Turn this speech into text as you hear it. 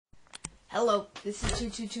Hello, this is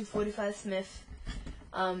 22245 Smith.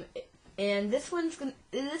 And this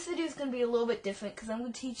video is gonna be a little bit different because I'm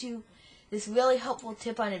gonna teach you this really helpful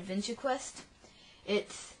tip on Adventure Quest. Can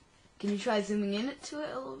you try zooming into it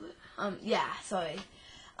a little bit? Yeah, sorry.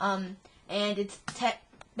 And it's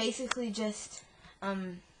basically just a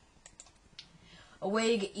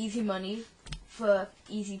way to get easy money for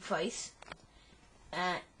easy price.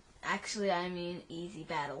 Actually, I mean easy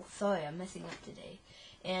battle. Sorry, I'm messing up today.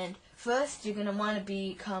 And first, you're going to want to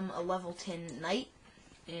become a level 10 knight.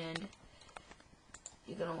 And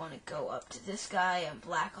you're going to want to go up to this guy on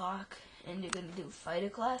Blackhawk. And you're going to do fighter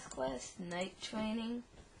class quest, knight training.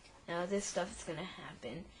 Now this stuff is going to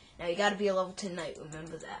happen. Now you got to be a level 10 knight,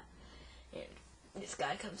 remember that. And this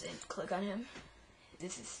guy comes in, click on him.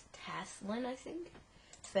 This is Taslin, I think.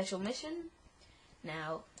 Special mission.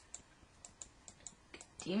 Now,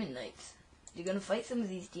 demon knights. You're going to fight some of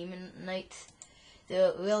these demon knights.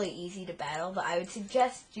 They're really easy to battle, but I would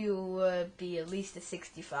suggest you be at least a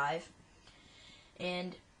 65.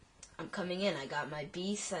 And I'm coming in. I got my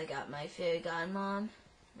beast. I got my fairy godmom.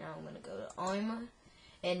 Now I'm going to go to armor.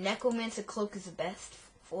 And necromancer cloak is the best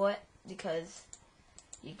for it because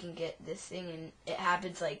you can get this thing and it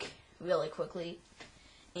happens like really quickly.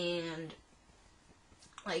 And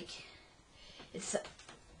like it's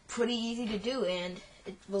pretty easy to do, and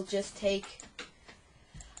it will just take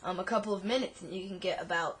a couple of minutes, and you can get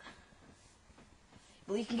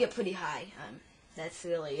you can get pretty high. That's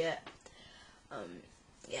really it.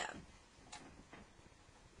 Yeah.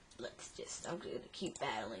 I'm going to keep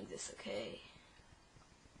battling this, okay?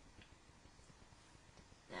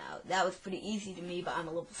 Now, that was pretty easy to me, but I'm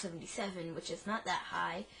a level 77, which is not that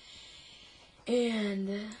high.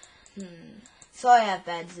 And, so I have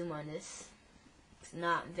bad zoom on this. It's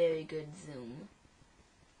not very good zoom.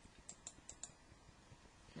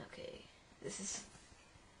 Okay, it's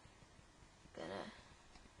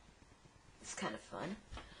kind of fun.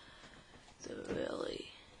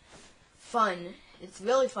 It's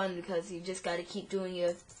really fun because you just got to keep doing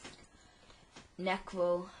your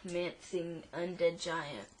necromancing undead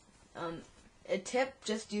giant. A tip,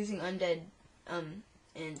 just using undead,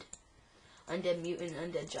 and undead mutant,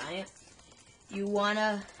 undead giant. You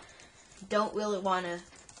don't really wanna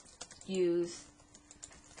use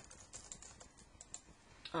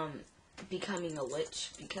becoming a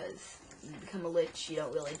lich, because when you become a lich, you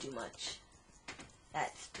don't really do much.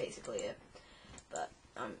 That's basically it. But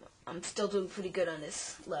I'm still doing pretty good on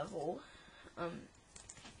this level.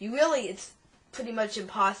 It's pretty much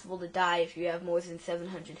impossible to die if you have more than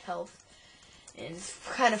 700 health, and it's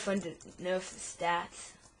kind of fun to nerf the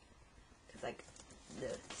stats, because like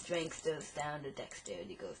the strength goes down, the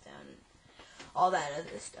dexterity goes down, and all that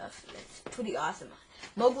other stuff. It's pretty awesome.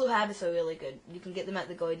 Moglu habits are really good. You can get them at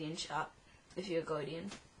the Guardian shop if you're a Guardian.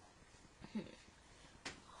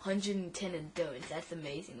 110 endurance. That's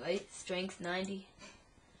amazing, right? Strength 90.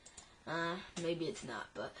 Maybe it's not,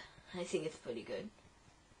 but I think it's pretty good.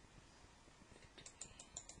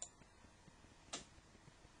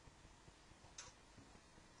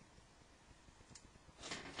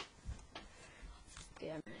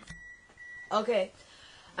 Okay,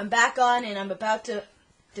 I'm back on, and I'm about to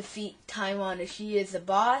defeat Taiwan. She is the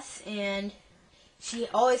boss, and she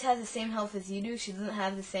always has the same health as you do. She doesn't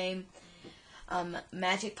have the same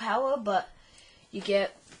magic power, but you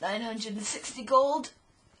get 960 gold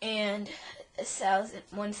and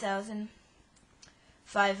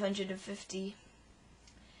 1,550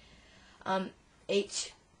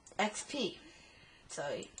 XP.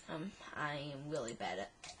 Sorry, I am really bad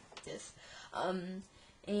at this.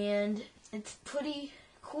 And it's pretty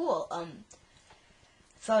cool.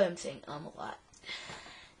 Sorry, I'm saying a lot.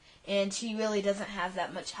 And she really doesn't have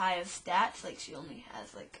that much higher stats. Like, she only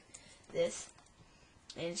has like this.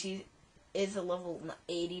 And she is a level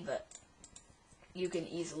 80, but you can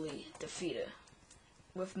easily defeat her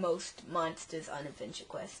with most monsters on Adventure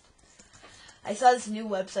Quest. I saw this new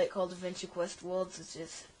website called Adventure Quest Worlds, which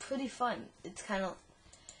is pretty fun. It's kind of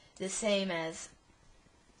the same as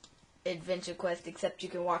Adventure Quest, except you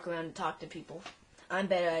can walk around and talk to people. I'm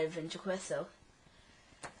better at Adventure Quest, though.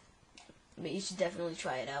 But you should definitely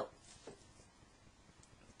try it out.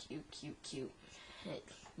 Cute, cute, cute. It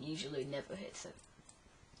usually never hits it.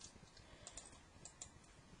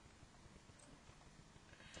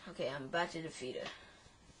 Okay, I'm about to defeat her.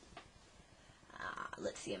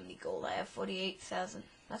 Let's see how many gold I have. 48,000.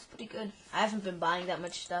 That's pretty good. I haven't been buying that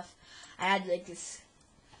much stuff. I had the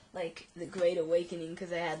Great Awakening,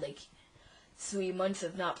 because I had 3 months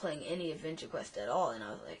of not playing any Adventure Quest at all, and I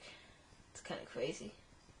was like, it's kind of crazy.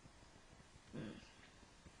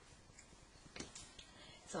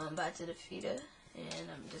 So I'm about to defeat her. And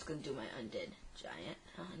I'm just gonna do my undead giant,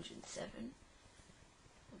 107.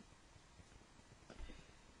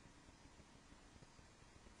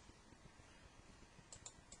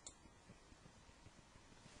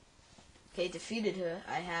 Okay, defeated her.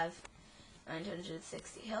 I have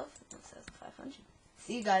 960 health. 1,500.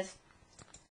 See you guys.